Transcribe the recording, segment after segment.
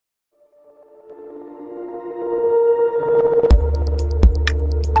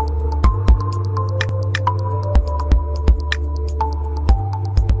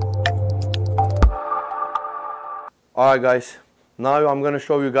Alright guys, now I'm going to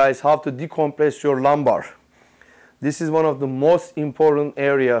show you guys how to decompress your lumbar. This is one of the most important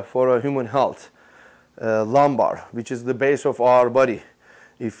area for human health. Lumbar, which is the base of our body.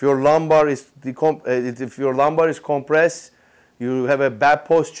 If your lumbar is compressed, you have a bad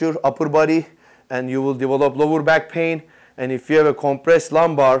posture, upper body, and you will develop lower back pain. And if you have a compressed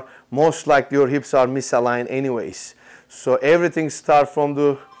lumbar, most likely your hips are misaligned anyways. So everything starts from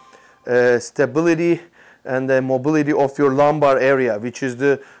the stability and the mobility of your lumbar area, which is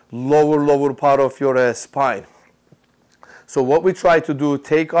the lower part of your spine. So what we try to do,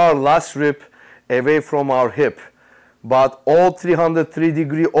 take our last rib away from our hip, but all 303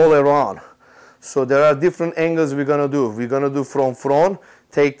 degree all around. So there are different angles we're going to do. We're going to do from front,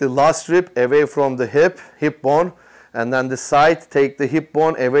 take the last rib away from the hip bone, and then the side, take the hip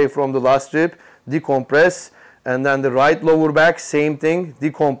bone away from the last rib, decompress, and then the right lower back, same thing,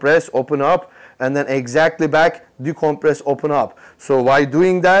 decompress, open up, and then exactly back, decompress, open up. So while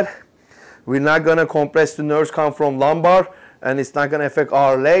doing that, we're not going to compress the nerves come from lumbar, and it's not going to affect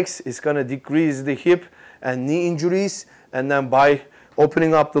our legs. It's going to decrease the hip and knee injuries, and then by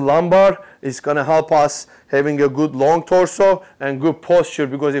opening up the lumbar, it's going to help us having a good long torso and good posture,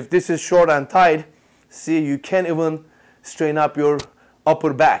 because if this is short and tight, see, you can't even straighten up your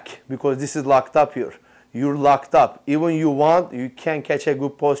upper back because this is locked up here. You're locked up. Even you can't catch a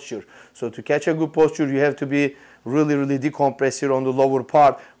good posture. So to catch a good posture, you have to be really decompressed here on the lower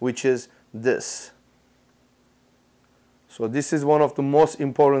part, which is this. So this is one of the most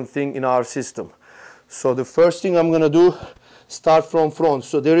important thing in our system. So the first thing I'm going to do, start from front.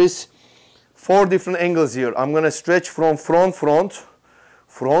 So there is 4 different angles here. I'm going to stretch from front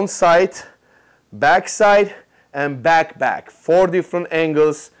side, back side, and back. 4 different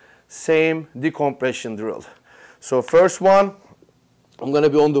angles, same decompression drill. So first one, I'm going to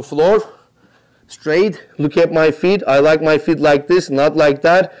be on the floor, straight. Look at my feet. I like my feet like this, not like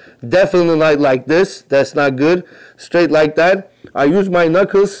that. Definitely not like this. That's not good. Straight like that. I use my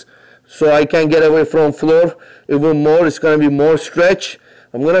knuckles so I can get away from floor even more. It's going to be more stretch.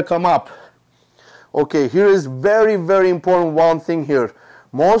 I'm going to come up. Okay, here is very important one thing here.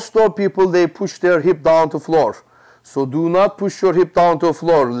 Most of people, they push their hip down to floor. So do not push your hip down to the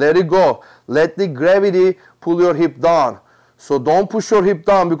floor. Let it go. Let the gravity pull your hip down. So don't push your hip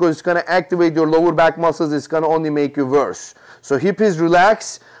down because it's going to activate your lower back muscles. It's going to only make you worse. So hip is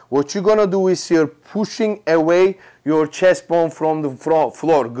relaxed. What you're going to do is here pushing away your chest bone from the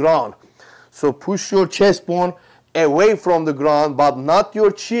floor, ground. So push your chest bone away from the ground, but not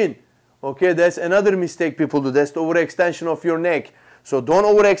your chin. Okay, that's another mistake people do. That's the overextension of your neck. So don't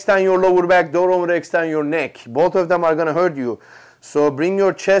overextend your lower back, don't overextend your neck. Both of them are going to hurt you. So bring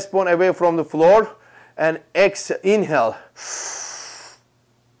your chest bone away from the floor and inhale.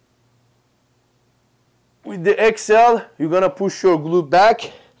 With the exhale, you're going to push your glute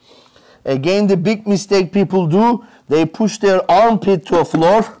back. Again, the big mistake people do, they push their armpit to a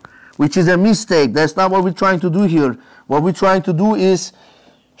floor, which is a mistake. That's not what we're trying to do here. What we're trying to do is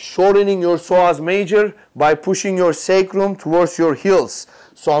shortening your psoas major by pushing your sacrum towards your heels.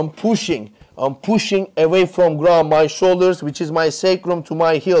 So I'm pushing away from ground, my shoulders, which is my sacrum, to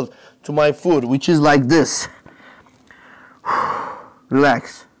my heel, to my foot, which is like this.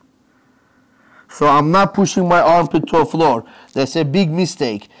 Relax. So I'm not pushing my armpit to the floor. That's a big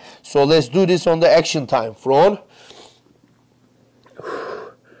mistake. So let's do this on the action time. Front,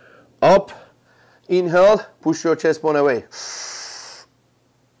 up, inhale, push your chest bone away.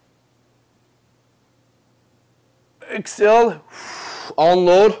 Exhale,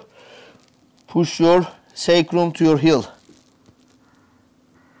 unload, push your sacrum to your heel.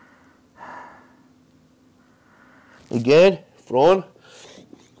 Again, front,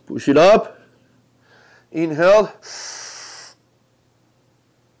 push it up, inhale,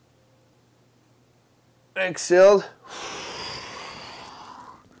 exhale.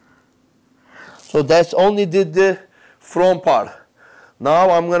 So that's only did the front part. Now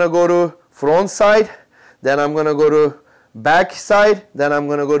I'm going to go to front side. Then I'm going to go to back side, then I'm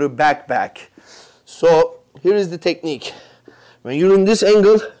going to go to back. So here is the technique. When you're in this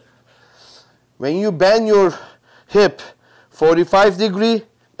angle, when you bend your hip 45 degree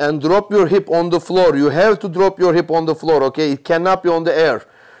and drop your hip on the floor, you have to drop your hip on the floor, okay? It cannot be on the air.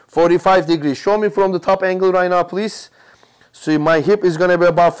 45 degrees. Show me from the top angle right now, please. So my hip is going to be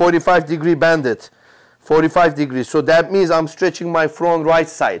about 45 degree bended. 45 degrees. So that means I'm stretching my front right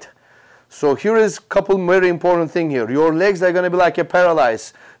side. So here is a couple very important things here. Your legs are going to be like a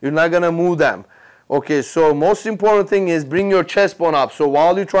paralyzed. You're not going to move them. Okay, so most important thing is bring your chest bone up. So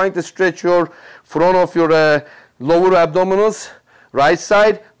while you're trying to stretch your front of your lower abdominals, right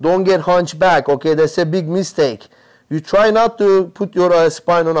side, don't get hunched back. Okay, that's a big mistake. You try not to put your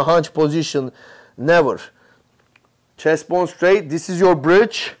spine on a hunch position, never. Chest bone straight, this is your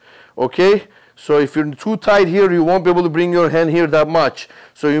bridge, okay? So if you're too tight here, you won't be able to bring your hand here that much.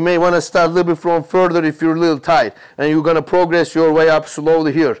 So you may want to start a little bit from further if you're a little tight. And you're going to progress your way up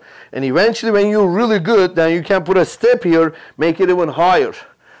slowly here. And eventually when you're really good, then you can put a step here, make it even higher.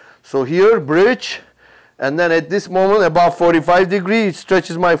 So here, bridge. And then at this moment, about 45 degrees, it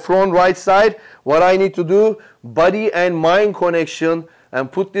stretches my front right side. What I need to do, body and mind connection.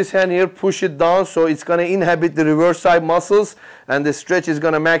 And put this hand here, push it down. So it's going to inhibit the reverse side muscles. And the stretch is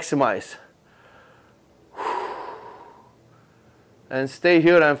going to maximize. And stay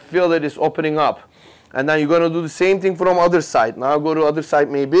here and feel that it's opening up. And then you're going to do the same thing from other side. Now go to other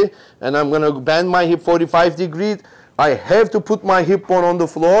side maybe. And I'm going to bend my hip 45 degrees. I have to put my hip bone on the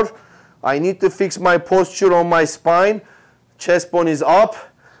floor. I need to fix my posture on my spine. Chest bone is up.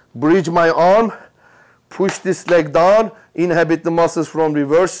 Bridge my arm. Push this leg down. Inhibit the muscles from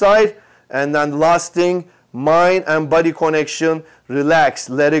reverse side. And then last thing, mind and body connection. Relax,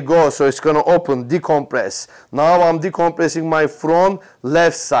 let it go. So it's going to open, decompress. Now I'm decompressing my front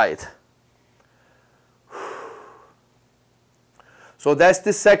left side. So that's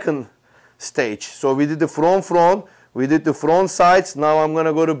the second stage. So we did the front, we did the front sides. Now I'm going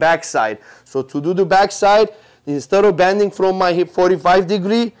to go to back side. So to do the back side, instead of bending from my hip 45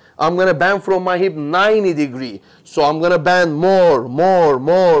 degree, I'm going to bend from my hip 90 degree. So I'm going to bend more,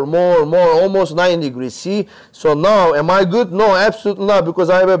 almost 90 degrees. See? So now, am I good? No, absolutely not,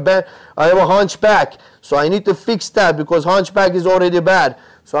 because I have a hunchback. So I need to fix that because hunchback is already bad.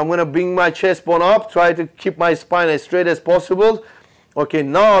 So I'm going to bring my chest bone up, try to keep my spine as straight as possible. Okay,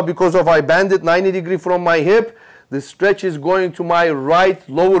 now because of I bend it 90 degrees from my hip, the stretch is going to my right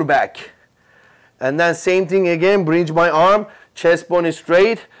lower back. And then same thing again, bridge my arm, chest bone is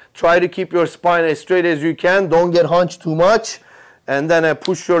straight. Try to keep your spine as straight as you can. Don't get hunched too much. And then I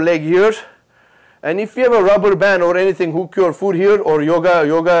push your leg here. And if you have a rubber band or anything, hook your foot here or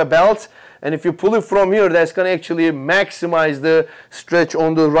yoga belt. And if you pull it from here, that's going to actually maximize the stretch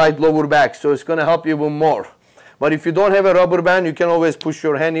on the right lower back. So it's going to help you even more. But if you don't have a rubber band, you can always push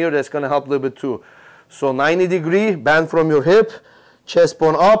your hand here. That's going to help a little bit too. So 90 degree, bend from your hip. Chest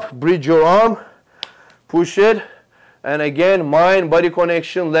bone up, bridge your arm. Push it. And again, mind, body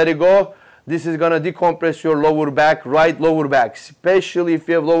connection, let it go. This is going to decompress your lower back, right lower back. Especially if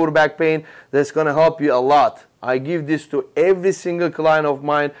you have lower back pain, that's going to help you a lot. I give this to every single client of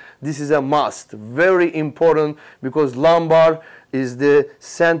mine. This is a must. Very important because lumbar is the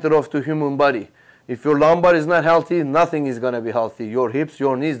center of the human body. If your lumbar is not healthy, nothing is going to be healthy. Your hips,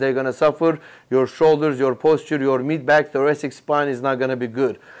 your knees, they're going to suffer. Your shoulders, your posture, your mid-back, thoracic spine is not going to be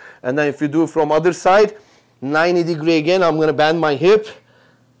good. And then if you do it from other side, 90 degree again, I'm going to bend my hip.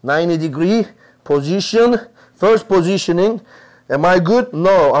 90 degree position. First positioning. Am I good?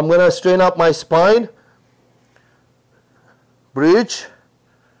 No. I'm going to straighten up my spine. Bridge.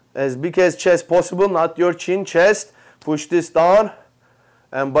 As big as chest possible, not your chin, chest. Push this down.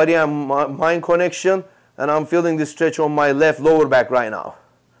 And body and mind connection. And I'm feeling the stretch on my left lower back right now.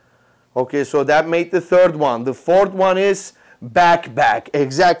 Okay, so that made the third one. The fourth one is back.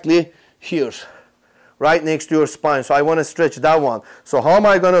 Exactly here. Right next to your spine. So I want to stretch that one. So how am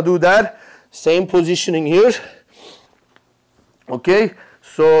I going to do that? Same positioning here. Okay.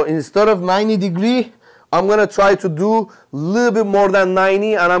 So instead of 90 degree, I'm going to try to do a little bit more than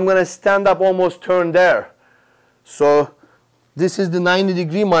 90 and I'm going to stand up almost turn there. So this is the 90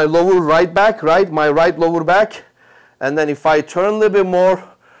 degree, my lower right back, right? My right lower back. And then if I turn a little bit more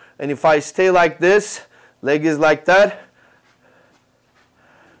and if I stay like this, leg is like that.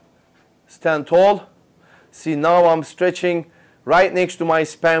 Stand tall. See, now I'm stretching right next to my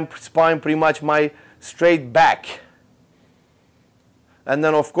spine, pretty much my straight back. And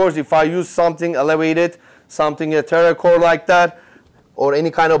then, of course, if I use something elevated, something a terra cord like that, or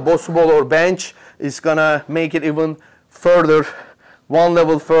any kind of bossable or bench, it's going to make it even further, one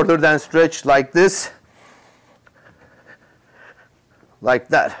level further than stretch like this, like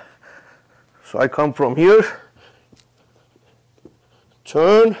that. So I come from here,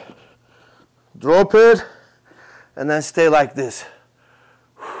 turn, drop it, and then stay like this.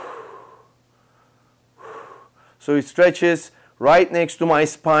 So it stretches right next to my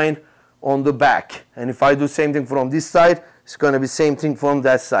spine on the back. And if I do same thing from this side, it's going to be same thing from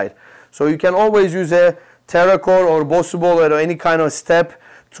that side. So you can always use a terra cord or bossable or any kind of step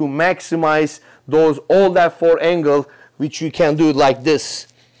to maximize those all that four angle, which you can do it like this.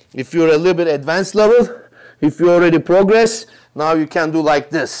 If you're a little bit advanced level, if you already progress, now you can do like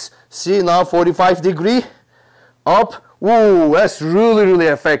this. See, now 45 degree. Up. Ooh, that's really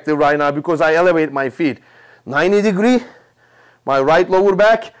effective right now because I elevate my feet. 90 degree, my right lower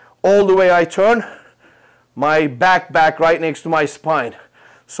back, all the way I turn, my back right next to my spine.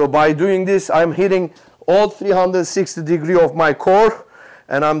 So by doing this, I'm hitting all 360 degree of my core,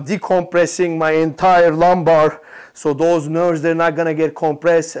 and I'm decompressing my entire lumbar, so those nerves, they're not gonna get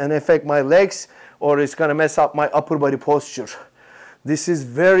compressed and affect my legs, or it's gonna mess up my upper body posture. This is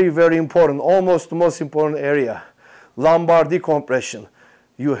very, very important, almost the most important area. Lumbar decompression.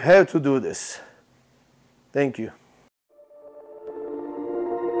 You have to do this. Thank you.